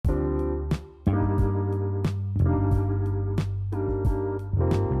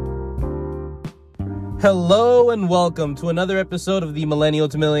Hello and welcome to another episode of the Millennial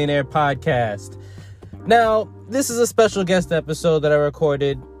to Millionaire podcast. Now, this is a special guest episode that I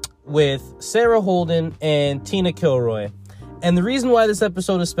recorded with Sarah Holden and Tina Kilroy. And the reason why this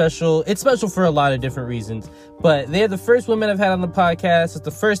episode is special, it's special for a lot of different reasons, but they're the first women I've had on the podcast. It's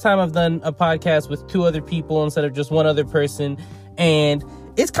the first time I've done a podcast with two other people instead of just one other person, and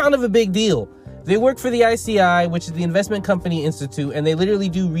it's kind of a big deal. They work for the ICI, which is the Investment Company Institute, and they literally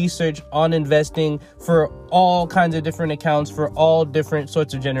do research on investing for all kinds of different accounts for all different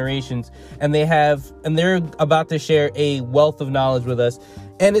sorts of generations. And they're about to share a wealth of knowledge with us.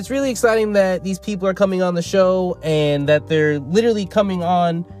 And it's really exciting that these people are coming on the show and that they're literally coming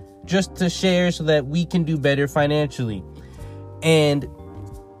on just to share so that we can do better financially. And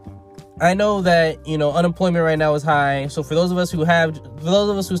I know that, unemployment right now is high. So for those of us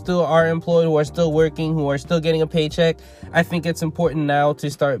who still are employed, who are still working, who are still getting a paycheck, I think it's important now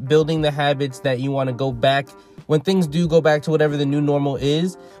to start building the habits that you want to go back. When things do go back to whatever the new normal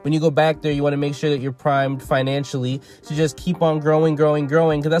is, when you go back there, you want to make sure that you're primed financially to just keep on growing,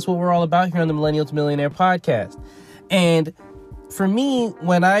 because that's what we're all about here on the Millennial to Millionaire podcast. And for me,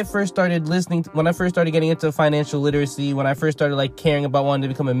 when I first started getting into financial literacy, when I first started caring about wanting to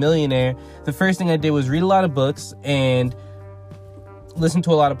become a millionaire, the first thing I did was read a lot of books and listen to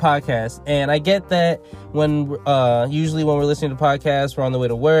a lot of podcasts. And I get that usually when we're listening to podcasts, we're on the way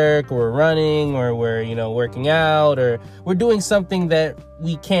to work, or we're running, or we're, working out, or we're doing something that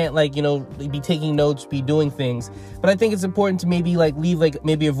we can't be taking notes, be doing things. But I think it's important to maybe leave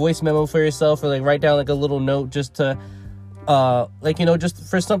maybe a voice memo for yourself, or write down a little note just to just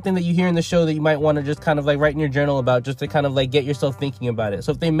for something that you hear in the show that you might want to just kind of write in your journal about, just to kind of get yourself thinking about it.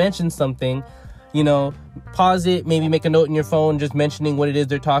 So if they mention something, pause it, maybe make a note in your phone just mentioning what it is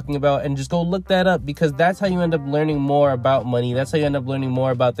they're talking about, and just go look that up, because that's how you end up learning more about money. That's how you end up learning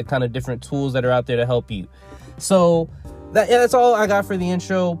more about the kind of different tools that are out there to help you. So that's all I got for the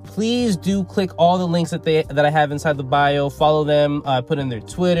intro. Please do click all the links that I have inside the bio. Follow them. Put in their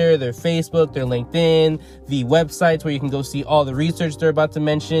Twitter, their Facebook, their LinkedIn, the websites where you can go see all the research they're about to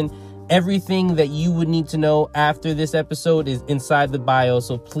mention. Everything that you would need to know after this episode is inside the bio.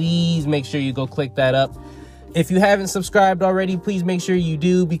 So please make sure you go click that up. If you haven't subscribed already, please make sure you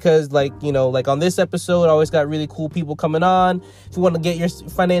do, because on this episode, I always got really cool people coming on. If you want to get your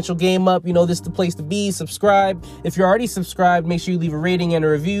financial game up, this is the place to be. Subscribe. If you're already subscribed, make sure you leave a rating and a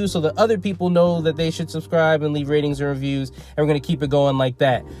review so that other people know that they should subscribe and leave ratings and reviews. And we're going to keep it going like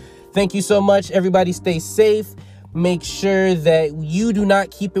that. Thank you so much. Everybody stay safe. Make sure that you do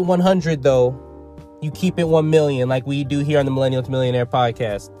not keep it 100, though. You keep it 1 million like we do here on the Millennial to Millionaire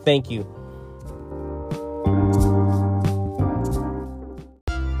podcast. Thank you.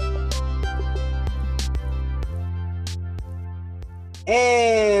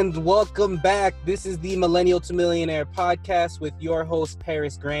 And welcome back. This is the Millennial to Millionaire podcast with your host,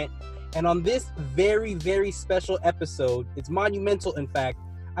 Paris Grant. And on this very, very special episode, it's monumental, in fact,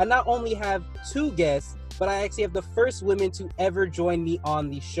 I not only have two guests, but I actually have the first women to ever join me on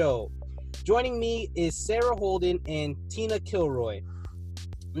the show. Joining me is Sarah Holden and Tina Kilroy.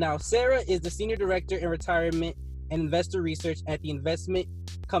 Now, Sarah is the Senior Director in Retirement and Investor Research at the Investment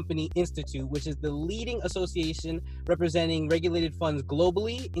Company Institute, which is the leading association representing regulated funds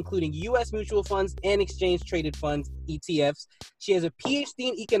globally, including U.S. mutual funds and exchange-traded funds, ETFs. She has a PhD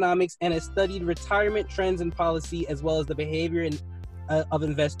in economics and has studied retirement trends and policy, as well as the behavior of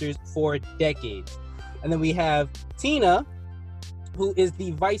investors for decades. And then we have Tina, who is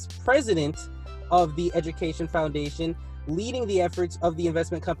the Vice President of the Education Foundation, leading the efforts of the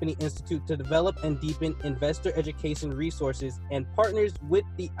Investment Company Institute to develop and deepen investor education resources, and partners with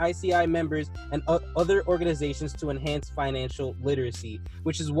the ICI members and other organizations to enhance financial literacy,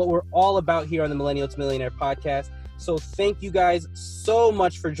 which is what we're all about here on the Millennial to Millionaire podcast. So thank you guys so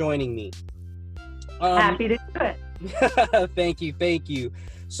much for joining me. Happy to do it. Thank you.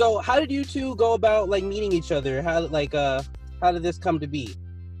 So how did you two go about meeting each other? How did this come to be?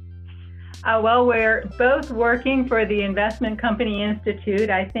 Well, we're both working for the Investment Company Institute.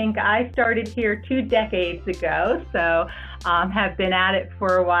 I think I started here 2 decades ago, so have been at it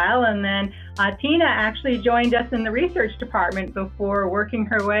for a while. And then Tina actually joined us in the research department before working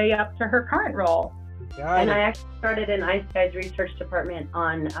her way up to her current role. And I actually started in ICI's research department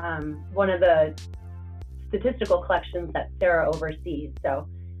on one of the statistical collections that Sarah oversees. So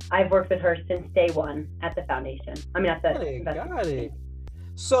I've worked with her since day one at the foundation. Got it.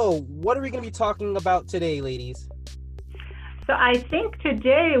 So what are we going to be talking about today, ladies? So I think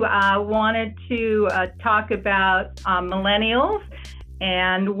today I wanted to talk about millennials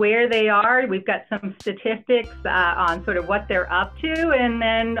and where they are. We've got some statistics on sort of what they're up to, and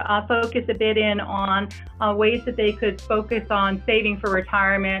then focus a bit in on ways that they could focus on saving for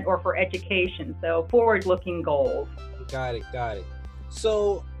retirement or for education. So forward-looking goals. Got it.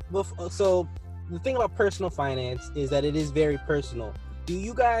 So the thing about personal finance is that it is very personal. Do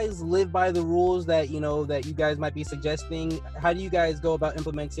you guys live by the rules that you guys might be suggesting? How do you guys go about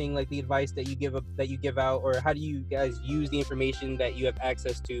implementing like the advice that you give out, or how do you guys use the information that you have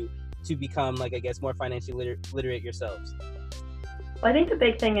access to become, like, I guess, more financially literate yourselves? Well, I think the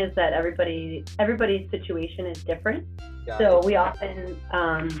big thing is that everybody's situation is different. So we often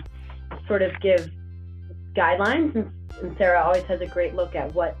sort of give guidelines, and Sarah always has a great look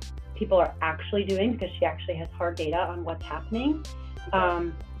at what people are actually doing, because she actually has hard data on what's happening.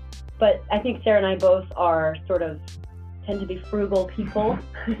 But I think Sarah and I both are tend to be frugal people.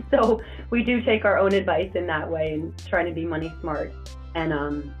 So we do take our own advice in that way and trying to be money smart.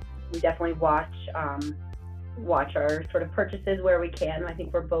 And we definitely watch our sort of purchases where we can. I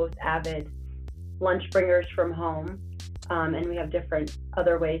think we're both avid lunch bringers from home. And we have different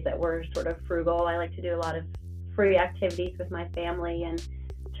other ways that we're sort of frugal. I like to do a lot of free activities with my family and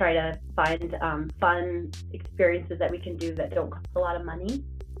try to find fun experiences that we can do that don't cost a lot of money.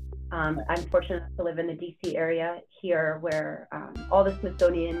 I'm fortunate to live in the DC area here, where all the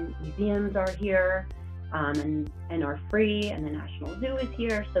Smithsonian museums are here and are free, and the National Zoo is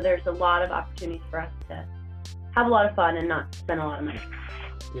here. So there's a lot of opportunities for us to have a lot of fun and not spend a lot of money.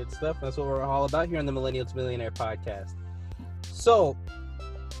 Good stuff. That's what we're all about here on the Millennial to Millionaire podcast. So,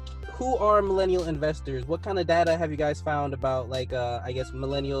 who are millennial investors? What kind of data have you guys found about, like, I guess,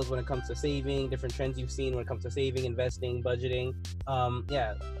 millennials when it comes to saving, different trends you've seen when it comes to saving, investing, budgeting?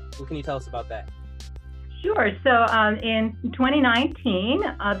 What can you tell us about that? Sure. So in 2019,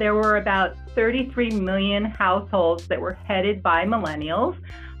 there were about 33 million households that were headed by millennials.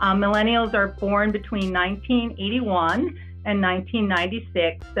 Millennials are born between 1981 and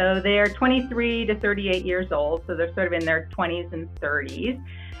 1996. So they're 23 to 38 years old. So they're sort of in their 20s and 30s.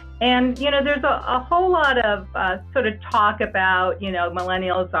 And, there's a whole lot of sort of talk about,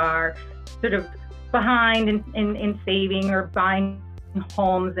 millennials are sort of behind in saving or buying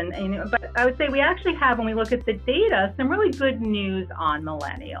homes. But I would say we actually have, when we look at the data, some really good news on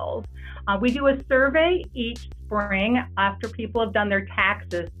millennials. We do a survey each spring after people have done their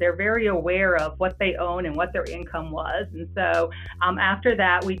taxes. They're very aware of what they own and what their income was. And so after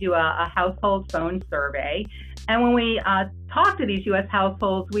that, we do a household phone survey. And when we talk to these U.S.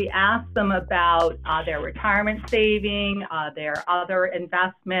 households, we ask them about their retirement saving, their other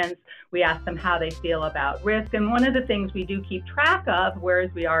investments. We ask them how they feel about risk. And one of the things we do keep track of,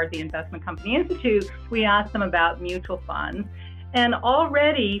 whereas we are at the Investment Company Institute, we ask them about mutual funds. And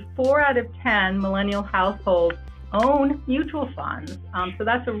already 4 out of 10 millennial households own mutual funds. So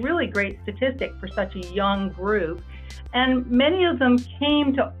that's a really great statistic for such a young group. And many of them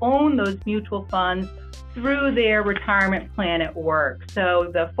came to own those mutual funds through their retirement plan at work.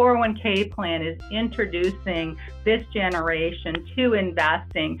 So the 401k plan is introducing this generation to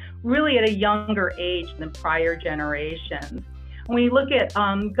investing really at a younger age than prior generations. We look at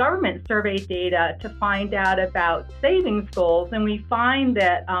government survey data to find out about savings goals, and we find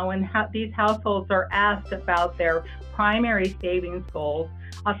that when these households are asked about their primary savings goals,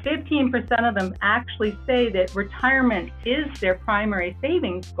 15% of them actually say that retirement is their primary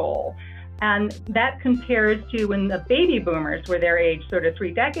savings goal. And that compares to when the baby boomers were their age, sort of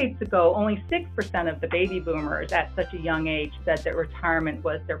 3 decades ago, only 6% of the baby boomers at such a young age said that retirement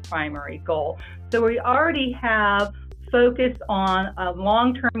was their primary goal. So we already have focus on a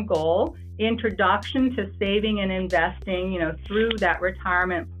long-term goal, introduction to saving and investing, through that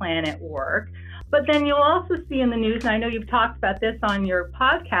retirement plan at work. But then you'll also see in the news, and I know you've talked about this on your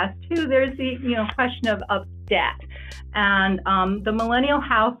podcast too, there's the question of debt. And the millennial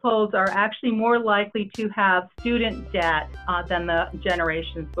households are actually more likely to have student debt than the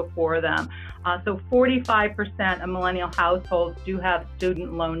generations before them. So 45% of millennial households do have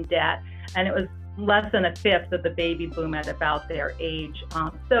student loan debt, and it was less than a fifth of the baby boom at about their age.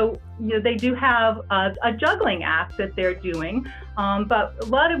 So they do have a juggling act that they're doing, but a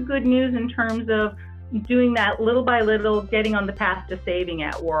lot of good news in terms of doing that little by little, getting on the path to saving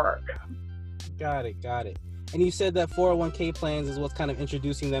at work. Got it. And you said that 401k plans is what's kind of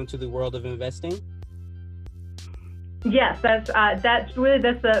introducing them to the world of investing? Yes, that's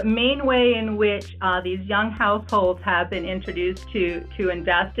the main way in which these young households have been introduced to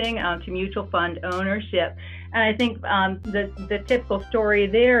investing, to mutual fund ownership. And I think the typical story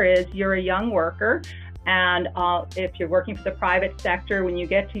there is you're a young worker And if you're working for the private sector, when you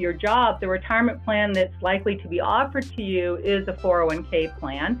get to your job, the retirement plan that's likely to be offered to you is a 401k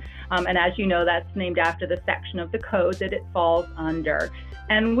plan. And as you know, that's named after the section of the code that it falls under.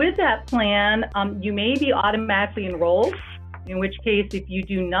 And with that plan, you may be automatically enrolled, in which case, if you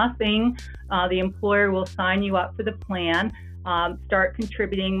do nothing, the employer will sign you up for the plan. Start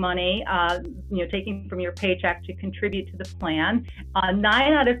contributing money, taking from your paycheck to contribute to the plan. 9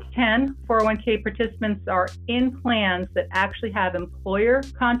 out of 10 401k participants are in plans that actually have employer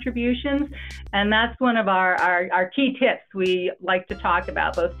contributions. And that's one of our key tips we like to talk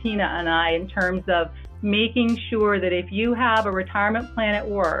about, both Tina and I, in terms of making sure that if you have a retirement plan at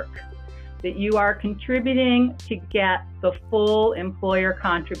work, that you are contributing to get the full employer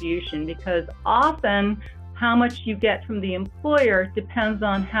contribution, because often how much you get from the employer depends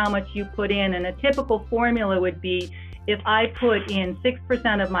on how much you put in. And a typical formula would be, if I put in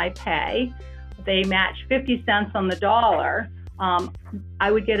 6% of my pay, they match 50 cents on the dollar, I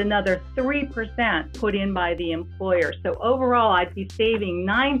would get another 3% put in by the employer. So overall, I'd be saving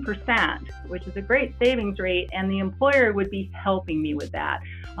 9%, which is a great savings rate, and the employer would be helping me with that.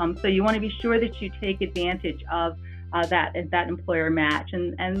 So you want to be sure that you take advantage of that employer match.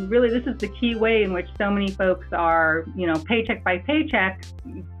 And really, this is the key way in which so many folks are, paycheck by paycheck,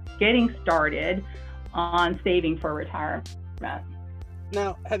 getting started on saving for retirement.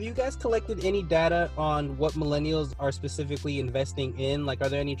 Now, have you guys collected any data on what millennials are specifically investing in? Like, are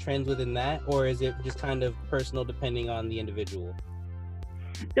there any trends within that, or is it just kind of personal depending on the individual?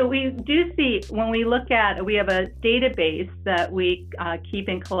 So we do see, when we have a database that we keep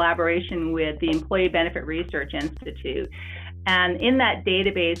in collaboration with the Employee Benefit Research Institute. And in that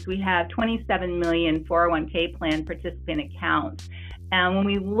database, we have 27 million 401k plan participant accounts. And when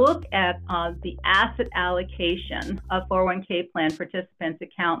we look at the asset allocation of 401k plan participants'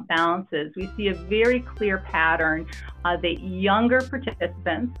 account balances, we see a very clear pattern that younger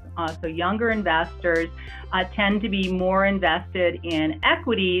participants, so younger investors, tend to be more invested in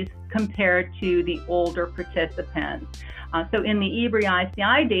equities compared to the older participants. So in the eBRE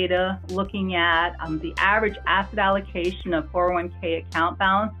ICI data, looking at the average asset allocation of 401k account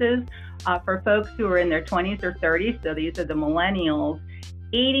balances for folks who are in their 20s or 30s, so these are the millennials,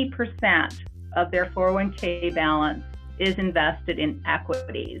 80% of their 401k balance is invested in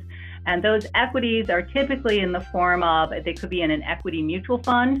equities. And those equities are typically in the form of, they could be in an equity mutual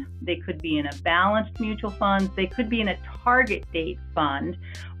fund, they could be in a balanced mutual fund, they could be in a target date fund,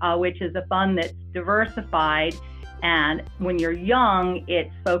 which is a fund that's diversified. And when you're young,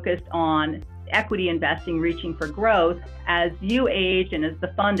 it's focused on equity investing, reaching for growth. As you age and as the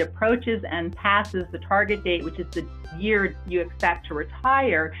fund approaches and passes the target date, which is the year you expect to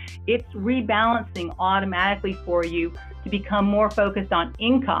retire, it's rebalancing automatically for you to become more focused on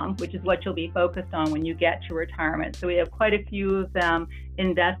income, which is what you'll be focused on when you get to retirement. So we have quite a few of them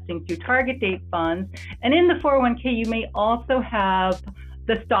investing through target date funds. And in the 401k, you may also have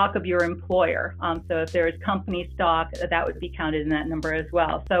the stock of your employer. So if there is company stock, that would be counted in that number as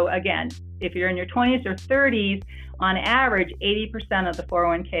well. So again, if you're in your 20s or 30s, on average, 80% of the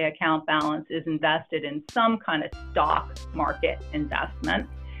 401k account balance is invested in some kind of stock market investment.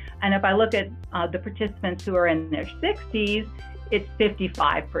 And if I look at the participants who are in their 60s, it's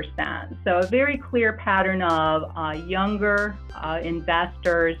 55%. So a very clear pattern of younger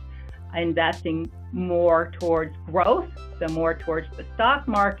investors investing more towards growth, so more towards the stock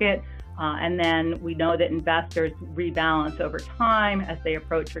market. And then we know that investors rebalance over time as they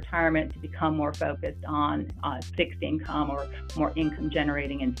approach retirement to become more focused on fixed income or more income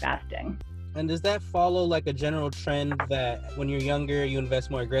generating investing. And does that follow like a general trend that when you're younger, you invest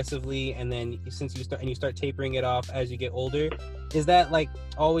more aggressively, and then since you start tapering it off as you get older? Is that like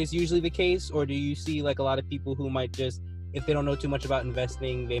always usually the case, or do you see like a lot of people who might just, if they don't know too much about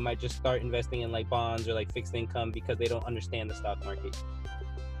investing, they might just start investing in like bonds or like fixed income because they don't understand the stock market?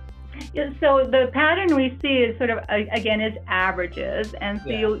 Yeah, so the pattern we see is sort of, again, is averages. And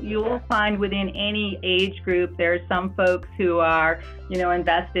so you'll find within any age group, there's some folks who are,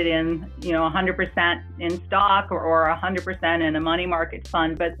 invested in, 100% in stock or 100% in a money market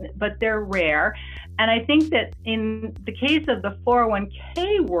fund, but they're rare. And I think that in the case of the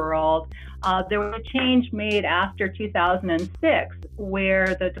 401k world, there was a change made after 2006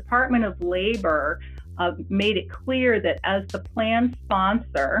 where the Department of Labor made it clear that as the plan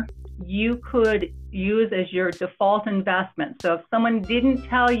sponsor, you could use as your default investment. So if someone didn't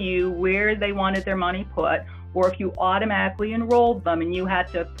tell you where they wanted their money put, or if you automatically enrolled them and you had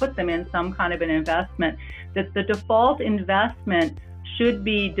to put them in some kind of an investment, that the default investment should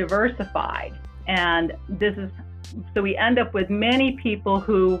be diversified. And this is so we end up with many people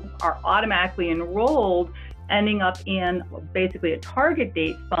who are automatically enrolled ending up in basically a target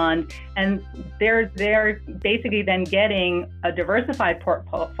date fund, and they're basically then getting a diversified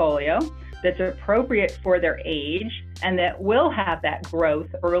portfolio that's appropriate for their age and that will have that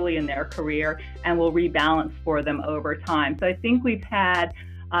growth early in their career and will rebalance for them over time. So I think we've had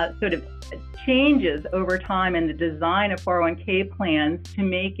sort of changes over time in the design of 401k plans to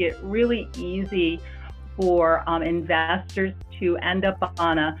make it really easy for investors to end up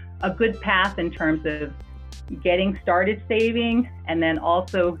on a good path in terms of getting started saving, and then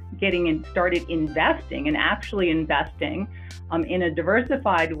also getting started investing and actually investing in a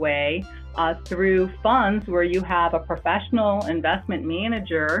diversified way through funds where you have a professional investment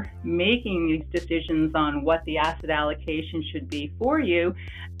manager making these decisions on what the asset allocation should be for you,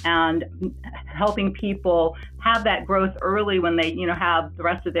 and helping people have that growth early when they have the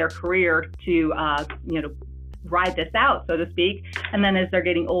rest of their career to ride this out, so to speak. And then as they're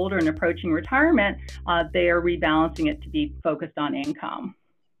getting older and approaching retirement, they are rebalancing it to be focused on income.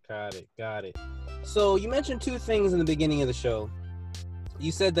 Got it. So you mentioned two things in the beginning of the show.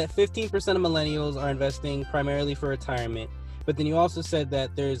 You said that 15% of millennials are investing primarily for retirement, but then you also said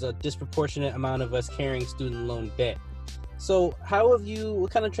that there's a disproportionate amount of us carrying student loan debt. So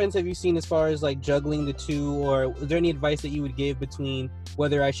what kind of trends have you seen as far as like juggling the two, or is there any advice that you would give between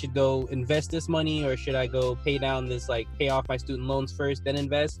whether I should go invest this money or should I go pay off my student loans first, then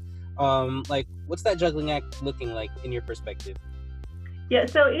invest? What's that juggling act looking like in your perspective? Yeah,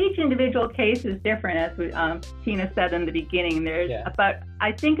 so each individual case is different, as Tina said in the beginning. But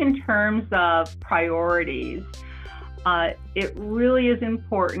I think in terms of priorities, it really is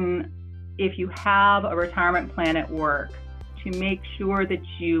important, if you have a retirement plan at work, to make sure that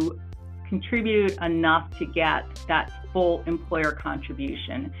you contribute enough to get that full employer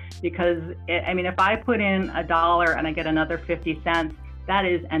contribution. Because, if I put in $1 and I get another 50 cents, that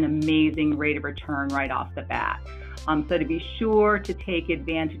is an amazing rate of return right off the bat. So to be sure to take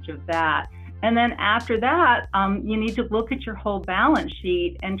advantage of that. And then after that, you need to look at your whole balance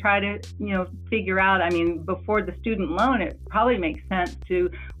sheet and try to, figure out, before the student loan, it probably makes sense to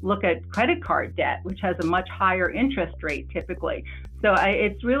look at credit card debt, which has a much higher interest rate typically. So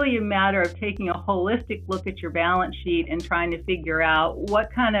it's really a matter of taking a holistic look at your balance sheet and trying to figure out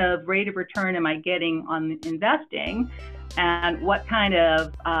what kind of rate of return am I getting on investing, and what kind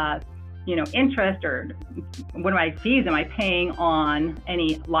of interest or what my fees am I paying on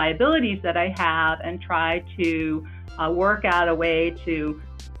any liabilities that I have, and try to work out a way to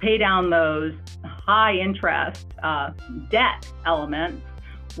pay down those high interest debt elements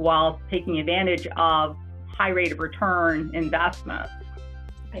while taking advantage of high rate of return investments.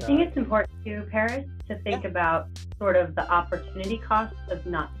 I think it's important too, Paris, to think about sort of the opportunity cost of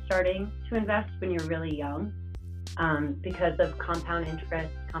not starting to invest when you're really young. Because of compound interest,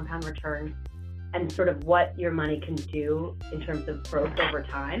 compound return, and sort of what your money can do in terms of growth over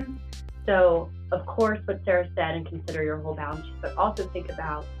time. So, of course, what Sarah said, and consider your whole balance sheet, but also think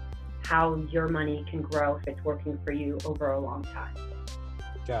about how your money can grow if it's working for you over a long time.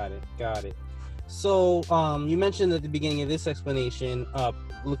 Got it. So, you mentioned at the beginning of this explanation,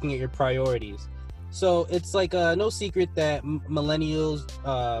 looking at your priorities. So, it's like no secret that millennials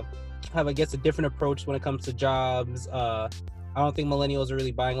have, I guess, a different approach when it comes to jobs. I don't think millennials are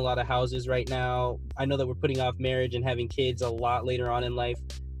really buying a lot of houses right now. I know that we're putting off marriage and having kids a lot later on in life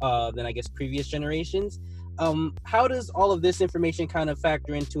than, I guess, previous generations. How does all of this information kind of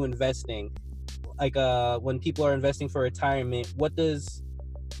factor into investing? Like when people are investing for retirement, what does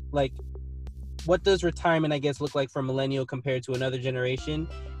retirement, I guess, look like for a millennial compared to another generation?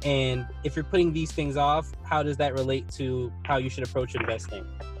 And if you're putting these things off, how does that relate to how you should approach investing?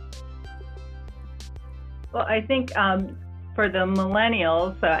 Well, I think for the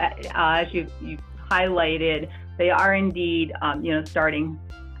millennials, as you highlighted, they are indeed, starting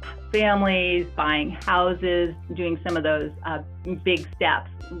families, buying houses, doing some of those big steps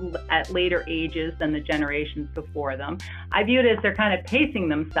at later ages than the generations before them. I view it as they're kind of pacing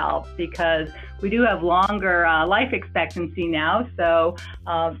themselves, because we do have longer life expectancy now. So,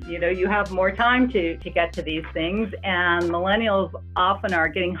 you have more time to get to these things. And millennials often are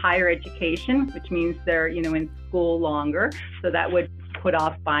getting higher education, which means they're, in school longer. So that would put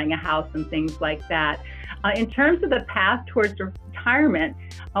off buying a house and things like that. In terms of the path towards retirement,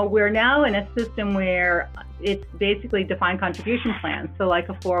 we're now in a system where it's basically defined contribution plans, so like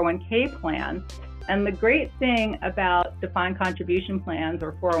a 401k plan. And the great thing about defined contribution plans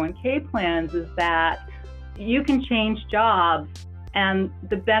or 401k plans is that you can change jobs and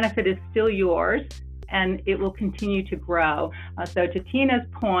the benefit is still yours, and it will continue to grow. So to Tina's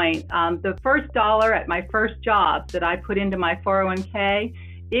point, the first dollar at my first job that I put into my 401k,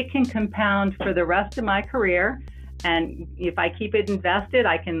 it can compound for the rest of my career. And if I keep it invested,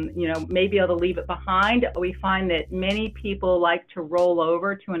 I can, maybe be able to leave it behind. We find that many people like to roll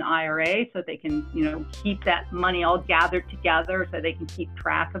over to an IRA so they can, keep that money all gathered together so they can keep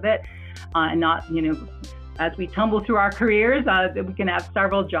track of it and not, as we tumble through our careers, we can have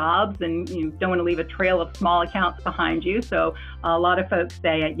several jobs and you don't want to leave a trail of small accounts behind you. So a lot of folks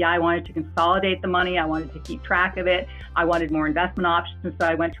say, I wanted to consolidate the money. I wanted to keep track of it. I wanted more investment options, so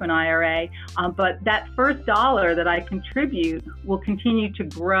I went to an IRA. But that first dollar that I contribute will continue to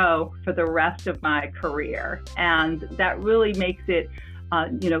grow for the rest of my career. And that really makes it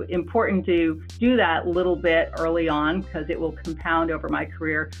important to do that a little bit early on because it will compound over my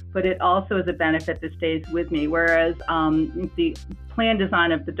career, but it also is a benefit that stays with me. Whereas the plan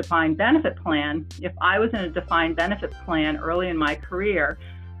design of the defined benefit plan, if I was in a defined benefit plan early in my career,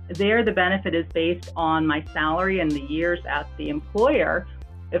 there the benefit is based on my salary and the years at the employer.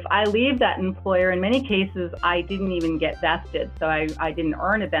 If I leave that employer, in many cases, I didn't even get vested, so I didn't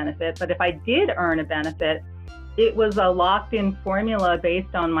earn a benefit. But if I did earn a benefit, it was a locked-in formula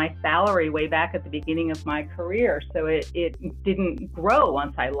based on my salary way back at the beginning of my career, so it didn't grow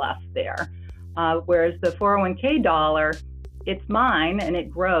once I left there. Whereas the 401k dollar, it's mine and it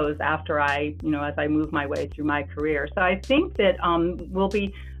grows after as I move my way through my career. So I think that we'll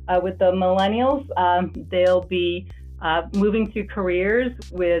be, with the millennials, they'll be moving through careers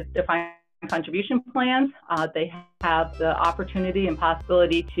with defined contribution plans. They have the opportunity and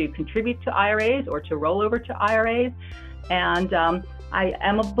possibility to contribute to IRAs or to roll over to IRAs. And I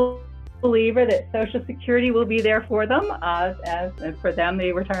am a believer that Social Security will be there for them. As for them,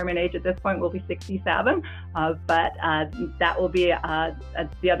 the retirement age at this point will be 67. But that will be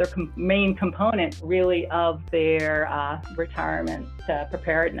the other main component, really, of their retirement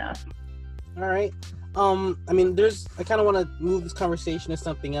preparedness. All right. I kind of want to move this conversation to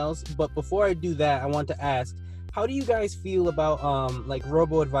something else, but before I do that, I want to ask, how do you guys feel about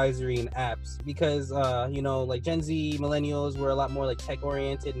robo-advisory and apps? Because Gen Z millennials were a lot more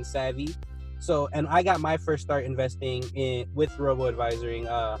tech-oriented and savvy. So, and I got my first start investing with robo-advisory,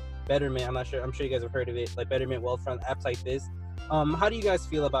 Betterment. I'm sure you guys have heard of it, like Betterment, Wealthfront, apps like this. How do you guys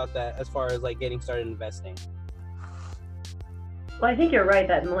feel about that as far as getting started investing? Well, I think you're right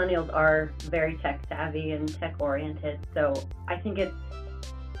that millennials are very tech savvy and tech oriented. So I think it's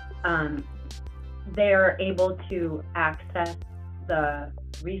they're able to access the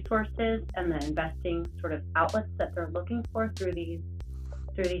resources and the investing sort of outlets that they're looking for through these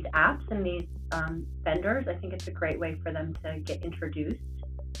apps and these vendors. I think it's a great way for them to get introduced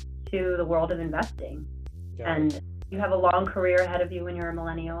to the world of investing. And you have a long career ahead of you when you're a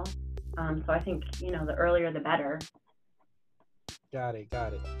millennial. So I think the earlier the better. Got it.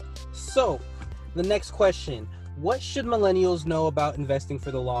 So, the next question. What should millennials know about investing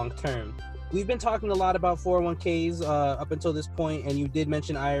for the long term? We've been talking a lot about 401ks up until this point, and you did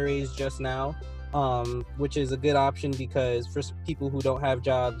mention IRAs just now, which is a good option because for people who don't have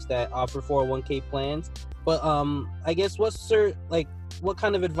jobs that offer 401k plans. But I guess what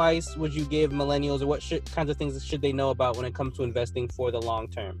kind of advice would you give millennials, or what kinds of things should they know about when it comes to investing for the long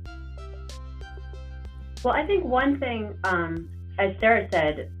term? Well, I think one thing, as Sarah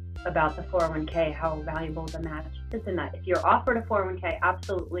said about the 401k, how valuable the match is in that. If you're offered a 401k,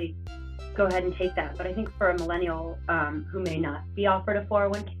 absolutely go ahead and take that. But I think for a millennial who may not be offered a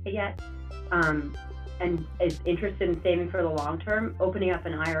 401k yet and is interested in saving for the long term, opening up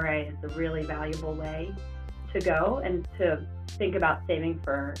an IRA is a really valuable way to go and to think about saving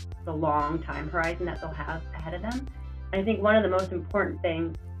for the long time horizon that they'll have ahead of them. And I think one of the most important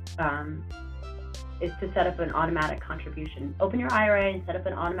things is to set up an automatic contribution. Open your IRA and set up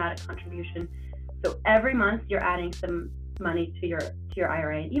an automatic contribution. So every month you're adding some money to your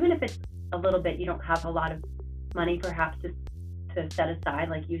IRA. And even if it's a little bit, you don't have a lot of money perhaps to set aside,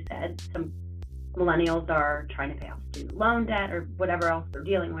 like you said. Some millennials are trying to pay off student loan debt or whatever else they're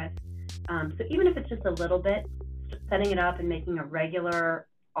dealing with. So even if it's just a little bit, just setting it up and making a regular,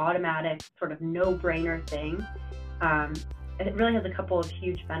 automatic, sort of no-brainer thing, it really has a couple of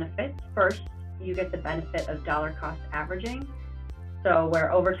huge benefits. First, you get the benefit of dollar cost averaging. So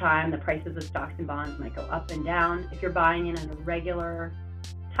where over time the prices of stocks and bonds might go up and down, if you're buying in at a regular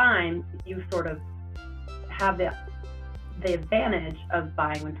time, you sort of have the advantage of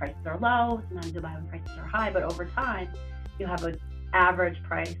buying when prices are low. Sometimes you'll buy when prices are high, but over time you have an average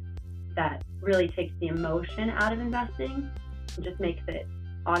price that really takes the emotion out of investing and just makes it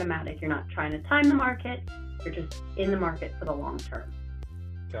automatic. You're not trying to time the market, you're just in the market for the long term.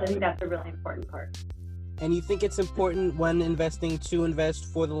 So I think that's a really important part. And you think it's important when investing to invest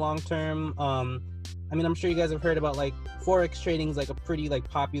for the long term? I mean, I'm sure you guys have heard about like Forex trading is like a pretty like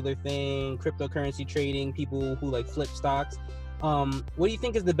popular thing, cryptocurrency trading, people who like flip stocks. What do you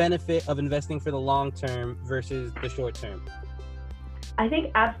think is the benefit of investing for the long term versus the short term? I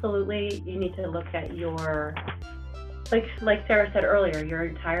think absolutely you need to look at your, like Sarah said earlier, your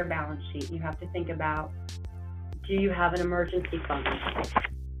entire balance sheet. You have to think about, do you have an emergency fund?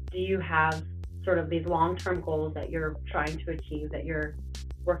 Do you have sort of these long-term goals that you're trying to achieve, that you're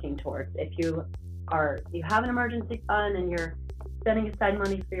working towards? If you have an emergency fund and you're setting aside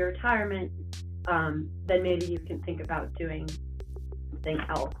money for your retirement, then maybe you can think about doing something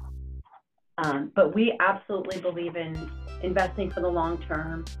else. But we absolutely believe in investing for the long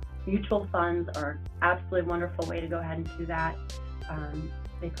term. Mutual funds are absolutely wonderful way to go ahead and do that.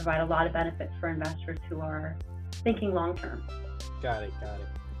 They provide a lot of benefits for investors who are thinking long term. Got it.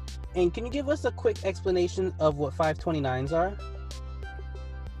 And can you give us a quick explanation of what 529s are?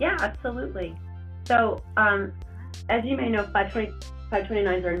 Yeah, absolutely. So, as you may know,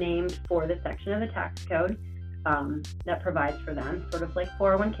 529s are named for the section of the tax code that provides for them, sort of like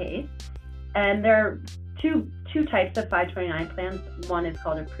 401ks. And there are two types of 529 plans. One is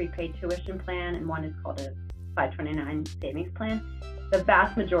called a prepaid tuition plan, and one is called a 529 savings plan. The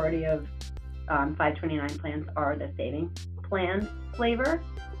vast majority of 529 plans are the savings plan flavor.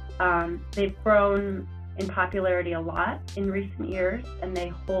 They've grown in popularity a lot in recent years, and they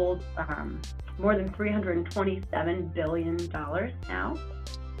hold more than $327 billion now.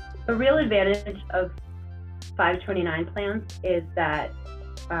 The real advantage of 529 plans is that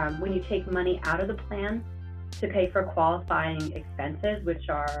when you take money out of the plan to pay for qualifying expenses, which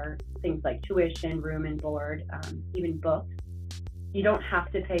are things like tuition, room and board, even books, you don't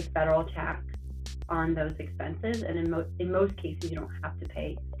have to pay federal tax on those expenses, and in most cases you don't have to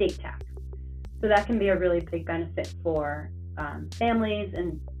pay state tax. So that can be a really big benefit for families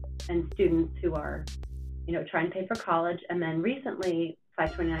and students who are, trying to pay for college. And then recently,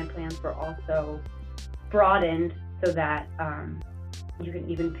 529 plans were also broadened so that you can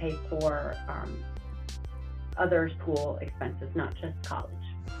even pay for other school expenses, not just college.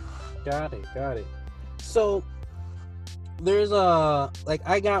 Got it. So there's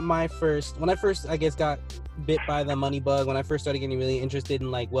I got my first, when I first, I guess, got bit by the money bug, when I first started getting really interested in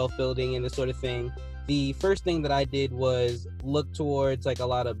like wealth building and this sort of thing, the first thing that I did was look towards like a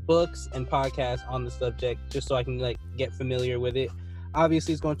lot of books and podcasts on the subject, just so I can like get familiar with it.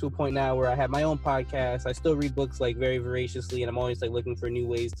 Obviously, it's going to a point now where I have my own podcast. I still read books like very voraciously, and I'm always like looking for new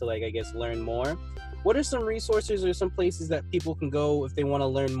ways to like, I guess, learn more. What are some resources or some places that people can go if they want to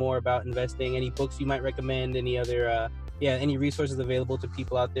learn more about investing? Any books you might recommend? Any other, any resources available to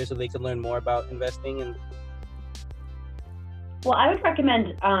people out there so they can learn more about investing? And well, I would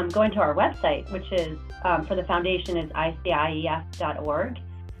recommend going to our website, which is for the foundation is icief.org,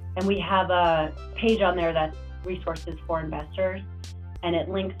 and we have a page on there that's resources for investors, and it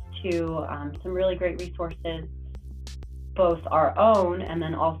links to some really great resources, both our own and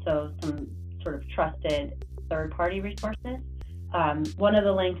then also some sort of trusted third-party resources. One of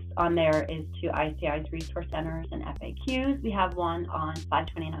the links on there is to ICI's resource centers and FAQs. We have one on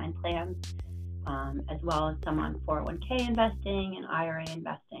 529 plans, as well as some on 401k investing and IRA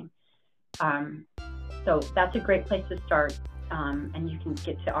investing. So that's a great place to start, and you can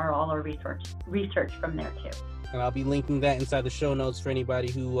get to all our research from there too. And I'll be linking that inside the show notes for anybody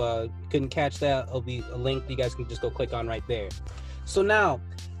who couldn't catch that. It'll be a link you guys can just go click on right there. So now,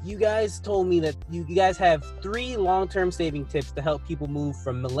 you guys told me that you guys have 3 long-term saving tips to help people move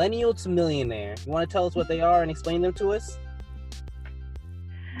from millennial to millionaire. You want to tell us what they are and explain them to us?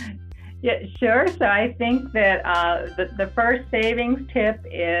 Yeah, sure. So I think that the first savings tip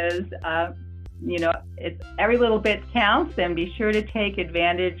is, it's every little bit counts, and be sure to take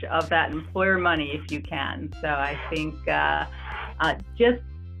advantage of that employer money if you can. So I think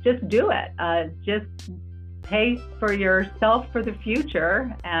just do it. Just pay for yourself for the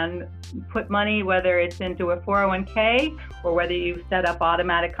future and put money, whether it's into a 401k or whether you set up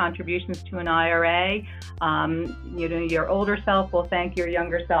automatic contributions to an IRA. Your older self will thank your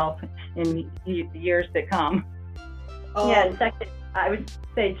younger self in years to come. Yeah, second, I would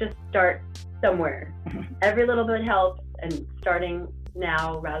say just start somewhere. Every little bit helps, and starting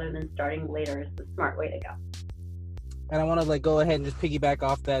now rather than starting later is the smart way to go. And I want to go ahead and just piggyback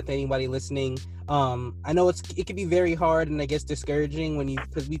off that to anybody listening. I know it can be very hard and I guess discouraging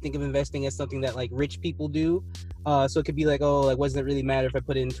because we think of investing as something that like rich people do. So it could be like, what does it really matter if I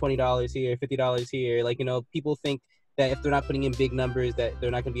put in $20 here, $50 here? People think that if they're not putting in big numbers that they're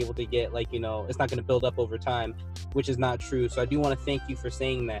not going to be able to get, it's not going to build up over time, which is not true. So I do want to thank you for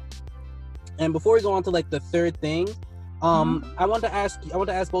saying that. And before we go on to like the third thing, I want to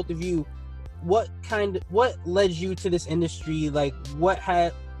ask both of you, what led you to this industry? Like,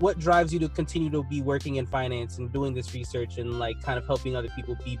 what drives you to continue to be working in finance and doing this research and like kind of helping other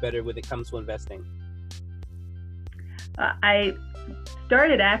people be better when it comes to investing? I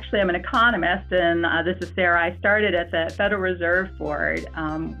started, I'm an economist, and this is Sarah. I started at the Federal Reserve Board,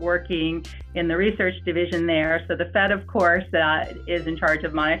 working in the research division there. So the Fed, of course, is in charge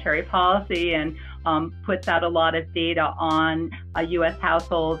of monetary policy and puts out a lot of data on U.S.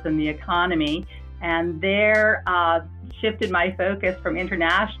 households and the economy. And there shifted my focus from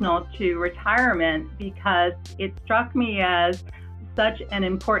international to retirement because it struck me as such an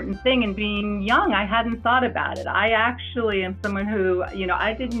important thing. And being young, I hadn't thought about it. I actually am someone who,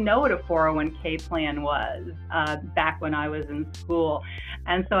 I didn't know what a 401k plan was back when I was in school.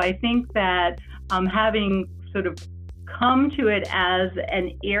 And so I think that having sort of come to it as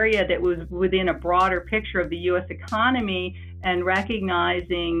an area that was within a broader picture of the U.S. economy and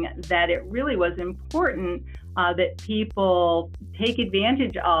recognizing that it really was important that people take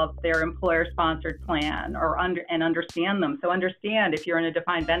advantage of their employer-sponsored plan and understand them. So understand, if you're in a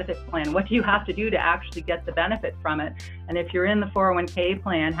defined benefit plan, what do you have to do to actually get the benefit from it? And if you're in the 401k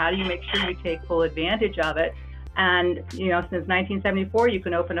plan, how do you make sure you take full advantage of it? And, since 1974, you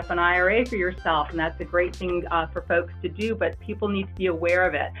can open up an IRA for yourself, and that's a great thing for folks to do, but people need to be aware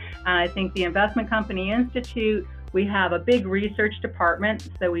of it. And I think the Investment Company Institute, we have a big research department,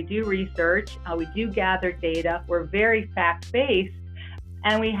 so we do research, we do gather data, we're very fact-based,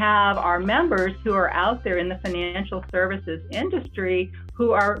 and we have our members who are out there in the financial services industry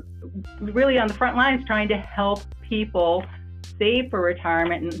who are really on the front lines trying to help people save for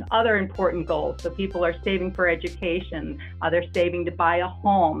retirement and other important goals. So people are saving for education, they're saving to buy a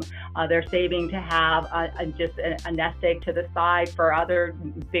home, they're saving to have just a nest egg to the side for other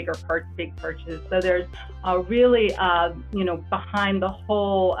big purchases. So there's really, behind the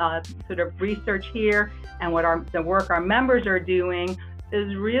whole sort of research here and what the work our members are doing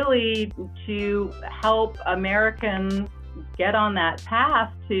is really to help Americans get on that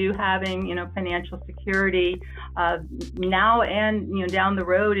path to having, financial security now and, down the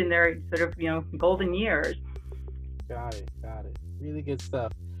road in their sort of, golden years. Got it. Really good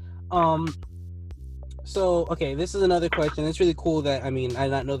stuff. So, okay, this is another question. It's really cool that, I did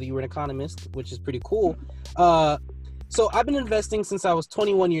not know that you were an economist, which is pretty cool. So I've been investing since I was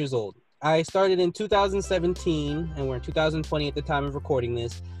 21 years old. I started in 2017, and we're in 2020 at the time of recording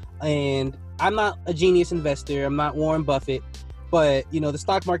this. And I'm not a genius investor. I'm not Warren Buffett, but the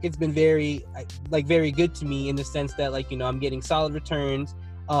stock market's been very good to me in the sense that I'm getting solid returns.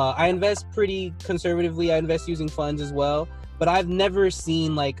 I invest pretty conservatively. I invest using funds as well, but I've never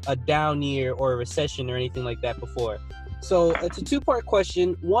seen a down year or a recession or anything like that before. So it's a two-part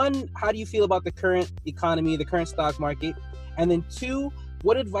question. One, how do you feel about the current economy, the current stock market? And then two,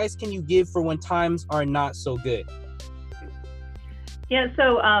 what advice can you give for when times are not so good? Yeah,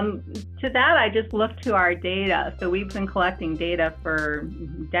 so to that, I just looked to our data. So we've been collecting data for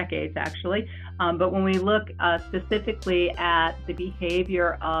decades, actually. But when we look specifically at the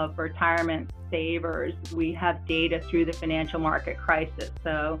behavior of retirement savers, we have data through the financial market crisis.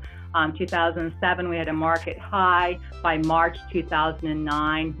 So 2007, we had a market high. By March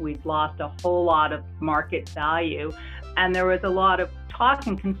 2009, we'd lost a whole lot of market value. And there was a lot of talk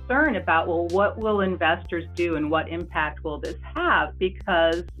and concern about, well, what will investors do and what impact will this have?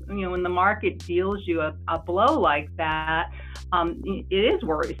 Because, when the market deals you a blow like that, it is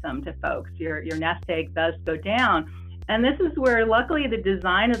worrisome to folks. Your nest egg does go down. And this is where, luckily, the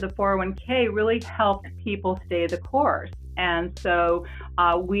design of the 401k really helped people stay the course. And so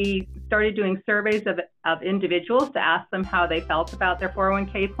we started doing surveys of individuals to ask them how they felt about their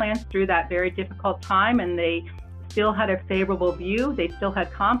 401k plans through that very difficult time, and they still had a favorable view. They still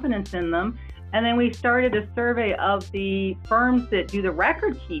had confidence in them. And then we started a survey of the firms that do the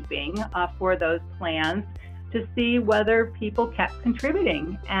record keeping for those plans to see whether people kept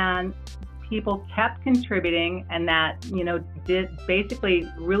contributing. And people kept contributing, and that, basically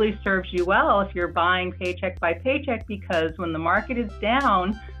really serves you well if you're buying paycheck by paycheck, because when the market is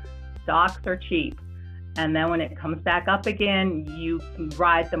down, stocks are cheap. And then when it comes back up again, you can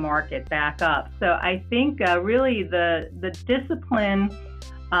ride the market back up. So I think really the discipline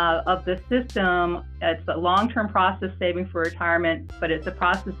of the system, it's a long-term process, saving for retirement, but it's a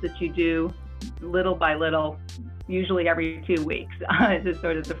process that you do little by little, usually every 2 weeks is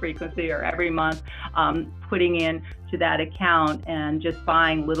sort of the frequency, or every month, putting in to that account and just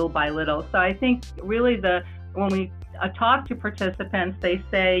buying little by little. So I think really when we talk to participants, they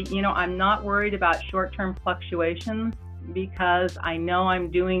say, I'm not worried about short-term fluctuations because I know I'm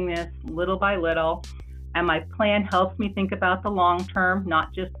doing this little by little, and my plan helps me think about the long term,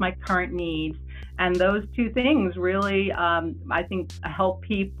 not just my current needs. And those two things really, I think, help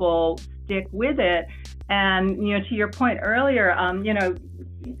people stick with it. And, to your point earlier,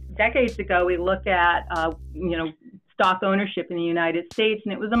 decades ago, we look at, stock ownership in the United States,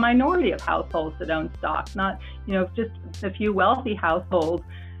 and it was a minority of households that owned stocks, not, just a few wealthy households.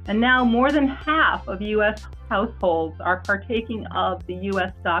 And now more than half of U.S. households are partaking of the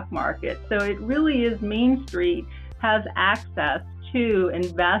U.S. stock market. So it really is Main Street has access to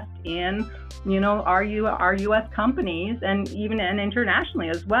invest in, our U.S. companies and even internationally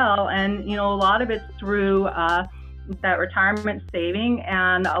as well. And, a lot of it's through that retirement saving,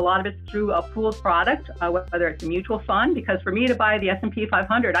 and a lot of it's through a pooled product, whether it's a mutual fund, because for me to buy the S&P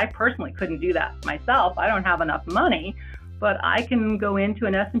 500, I personally couldn't do that myself. I don't have enough money. But I can go into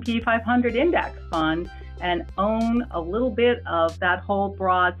an S&P 500 index fund and own a little bit of that whole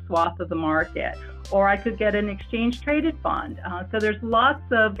broad swath of the market. Or I could get an exchange traded fund. So there's lots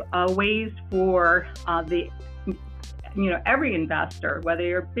of ways for every investor, whether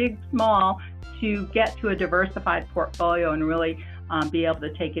you're big, small, to get to a diversified portfolio and really be able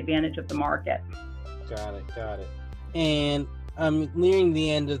to take advantage of the market. Got it. And nearing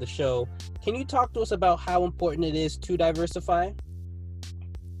the end of the show, can you talk to us about how important it is to diversify?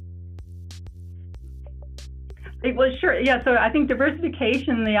 Well, sure. Yeah. So I think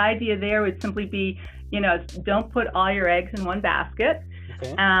diversification, the idea there would simply be, don't put all your eggs in one basket.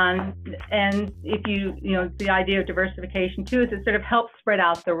 Okay. And if the idea of diversification too is it sort of helps spread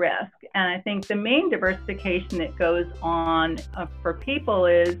out the risk. And I think the main diversification that goes on for people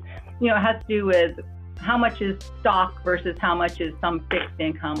is, has to do with how much is stock versus how much is some fixed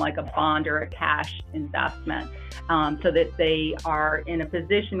income, like a bond or a cash investment, so that they are in a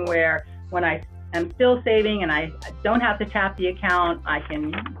position where when I am still saving and I don't have to tap the account, I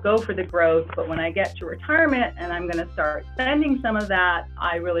can go for the growth. But when I get to retirement and I'm going to start spending some of that,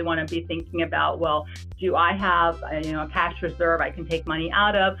 I really want to be thinking about, well, do I have a cash reserve I can take money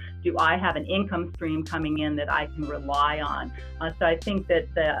out of? Do I have an income stream coming in that I can rely on? So I think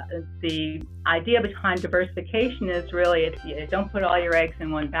that the idea behind diversification is really don't put all your eggs in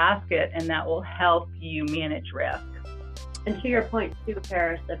one basket, and that will help you manage risk. And to your point too,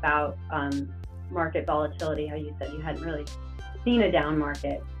 Paris, about market volatility, how you said you hadn't really seen a down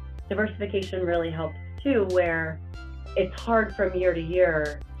market. Diversification really helps too, where it's hard from year to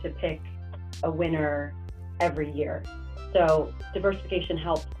year to pick a winner every year. So diversification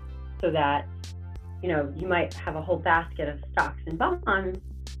helps so that, you might have a whole basket of stocks and bonds.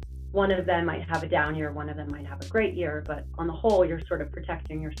 One of them might have a down year, one of them might have a great year, but on the whole, you're sort of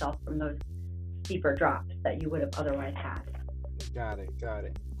protecting yourself from those steeper drops that you would have otherwise had. Got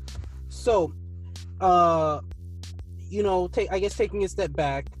it. So, I guess taking a step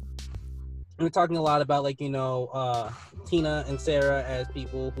back, we're talking a lot about Tina and Sarah as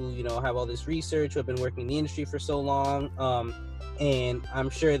people who, have all this research, who have been working in the industry for so long. And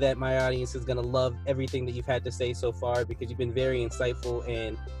I'm sure that my audience is going to love everything that you've had to say so far, because you've been very insightful.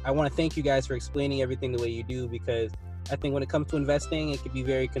 And I want to thank you guys for explaining everything the way you do, because I think when it comes to investing, it can be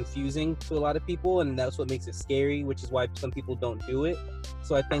very confusing to a lot of people, and that's what makes it scary, which is why some people don't do it.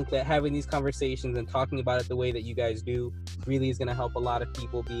 So I think that having these conversations and talking about it the way that you guys do really is going to help a lot of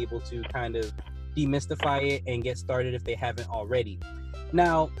people be able to kind of demystify it and get started if they haven't already.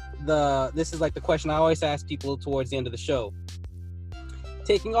 Now, this is like the question I always ask people towards the end of the show.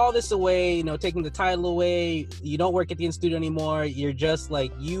 Taking all this away, taking the title away, you don't work at the Institute anymore, you're just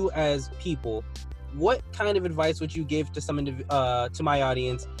like you as people. What kind of advice would you give to to my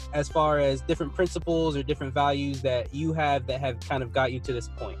audience as far as different principles or different values that you have that have kind of got you to this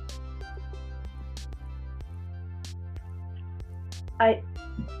point? I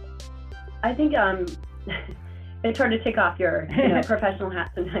think it's hard to take off your professional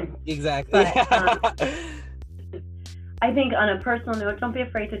hat sometimes. Exactly. But, I think on a personal note, don't be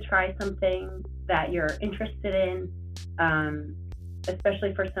afraid to try something that you're interested in.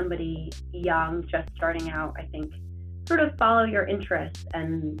 Especially for somebody young, just starting out, I think sort of follow your interests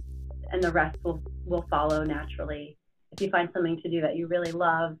and the rest will follow naturally. If you find something to do that you really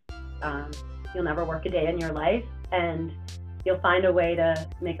love, you'll never work a day in your life, and you'll find a way to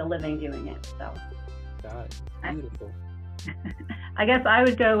make a living doing it. So, got it. Beautiful. I guess I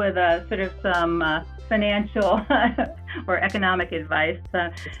would go with sort of some financial or economic advice,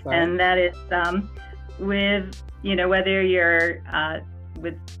 and that is with whether you're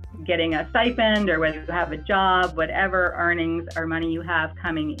with getting a stipend or whether you have a job, whatever earnings or money you have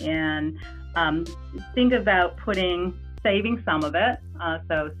coming in, think about putting saving some of it.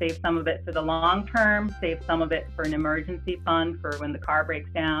 So save some of it for the long term, save some of it for an emergency fund for when the car breaks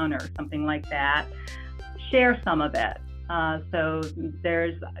down or something like that. Share some of it. So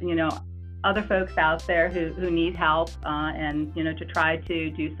there's, other folks out there who need help, and to try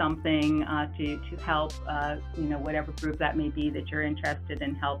to do something to help whatever group that may be that you're interested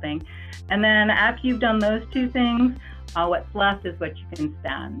in helping. And then after you've done those two things, what's left is what you can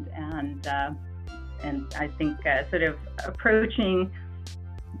spend. And I think sort of approaching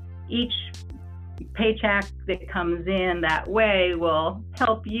each paycheck that comes in that way will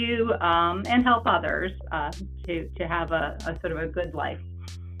help you and help others to have a sort of a good life.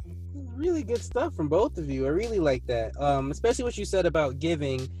 Really good stuff from both of you. I really like that, especially what you said about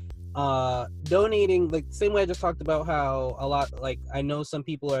giving, donating. Like the same way I just talked about how a lot, like I know some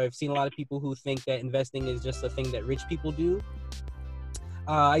people, or I've seen a lot of people who think that investing is just a thing that rich people do.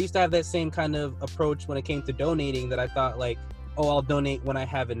 I used to have that same kind of approach when it came to donating, that I thought like, oh, I'll donate when I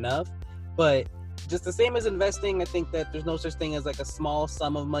have enough. But just the same as investing, I think that there's no such thing as like a small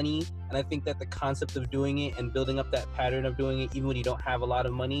sum of money. And I think that the concept of doing it and building up that pattern of doing it, even when you don't have a lot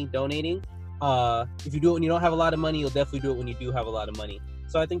of money, donating, if you do it when you don't have a lot of money, you'll definitely do it when you do have a lot of money.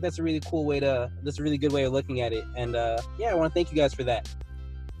 So I think that's a really cool way that's a really good way of looking at it. And yeah, I want to thank you guys for that.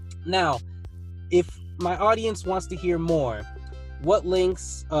 Now, if my audience wants to hear more, what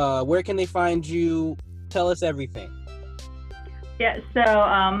links, where can they find you? Tell us everything. Yeah,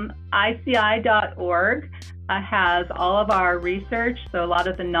 so ICI.org has all of our research. So a lot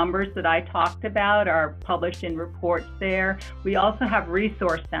of the numbers that I talked about are published in reports there. We also have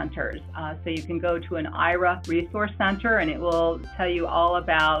resource centers. So you can go to an IRA resource center and it will tell you all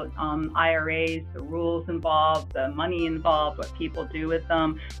about IRAs, the rules involved, the money involved, what people do with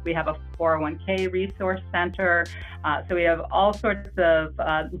them. We have a 401k resource center. So we have all sorts of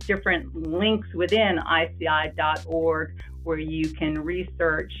different links within ICI.org where you can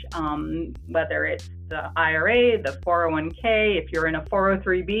research whether it's the IRA, the 401k, if you're in a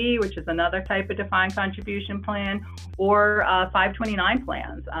 403b, which is another type of defined contribution plan, or 529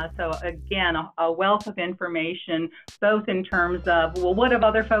 plans. So again, a wealth of information, both in terms of, well, what have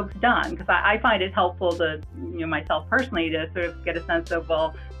other folks done? Because I find it helpful to, myself personally, to sort of get a sense of,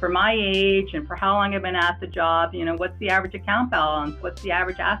 well, for my age and for how long I've been at the job, what's the average account balance? What's the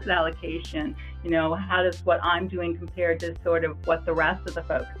average asset allocation? How does what I'm doing compared to sort of what the rest of the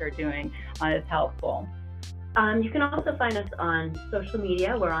folks are doing is helpful. You can also find us on social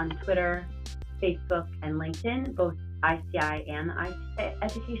media. We're on Twitter, Facebook, and LinkedIn, both ICI and ICI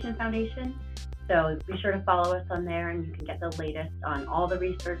Education Foundation. So be sure to follow us on there, and you can get the latest on all the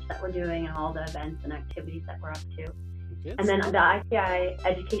research that we're doing and all the events and activities that we're up to. Yes. And then the ICI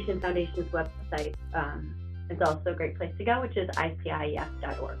Education Foundation's website is also a great place to go, which is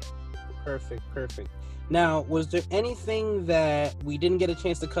ICIEF.org. Perfect. Now, was there anything that we didn't get a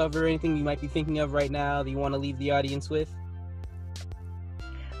chance to cover, anything you might be thinking of right now that you want to leave the audience with?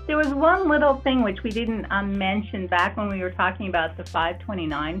 There was one little thing which we didn't mention back when we were talking about the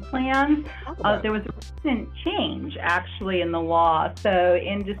 529 plans. There was a recent change actually in the law. So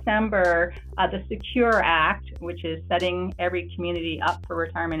in December, the Secure Act, which is setting every community up for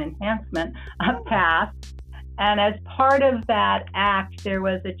retirement enhancement, passed. And as part of that act, there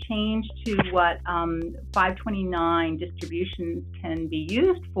was a change to what 529 distributions can be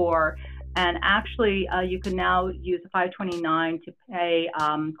used for. And actually, you can now use a 529 to pay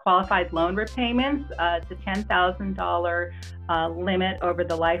qualified loan repayments. It's a $10,000 limit over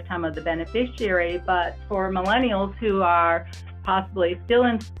the lifetime of the beneficiary. But for millennials who are possibly still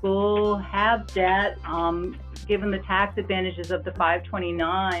in school, have debt, given the tax advantages of the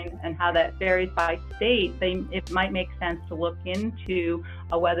 529 and how that varies by state, it might make sense to look into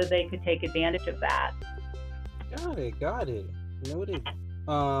whether they could take advantage of that. Got it. Noted.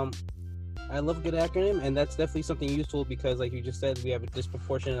 I love a good acronym, and that's definitely something useful because, like you just said, we have a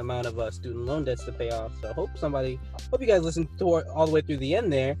disproportionate amount of student loan debts to pay off. So I hope you guys listened to all the way through the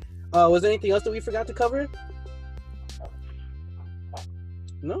end there. Was there anything else that we forgot to cover?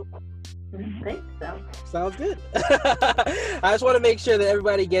 No? I think so. Sounds good. I just want to make sure that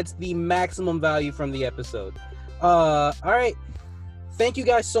everybody gets the maximum value from the episode. All right. Thank you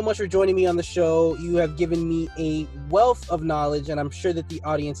guys so much for joining me on the show. You have given me a wealth of knowledge, and I'm sure that the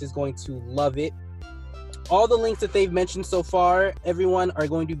audience is going to love it. All the links that they've mentioned so far, everyone, are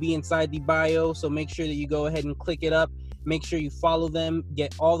going to be inside the bio, so make sure that you go ahead and click it up. Make sure you follow them,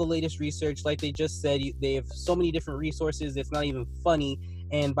 get all the latest research. Like they just said, they have so many different resources, it's not even funny.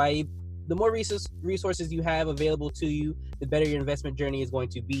 And by the more resources you have available to you, the better your investment journey is going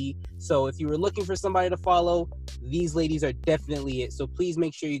to be. So if you were looking for somebody to follow, these ladies are definitely it. So please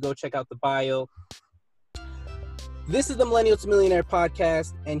make sure you go check out the bio. This is the Millennial to Millionaire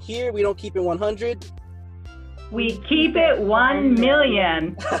podcast, and here we don't keep it 100. We keep it 1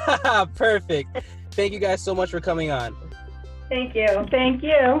 million. Perfect. Thank you guys so much for coming on. Thank you. Thank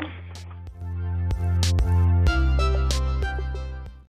you.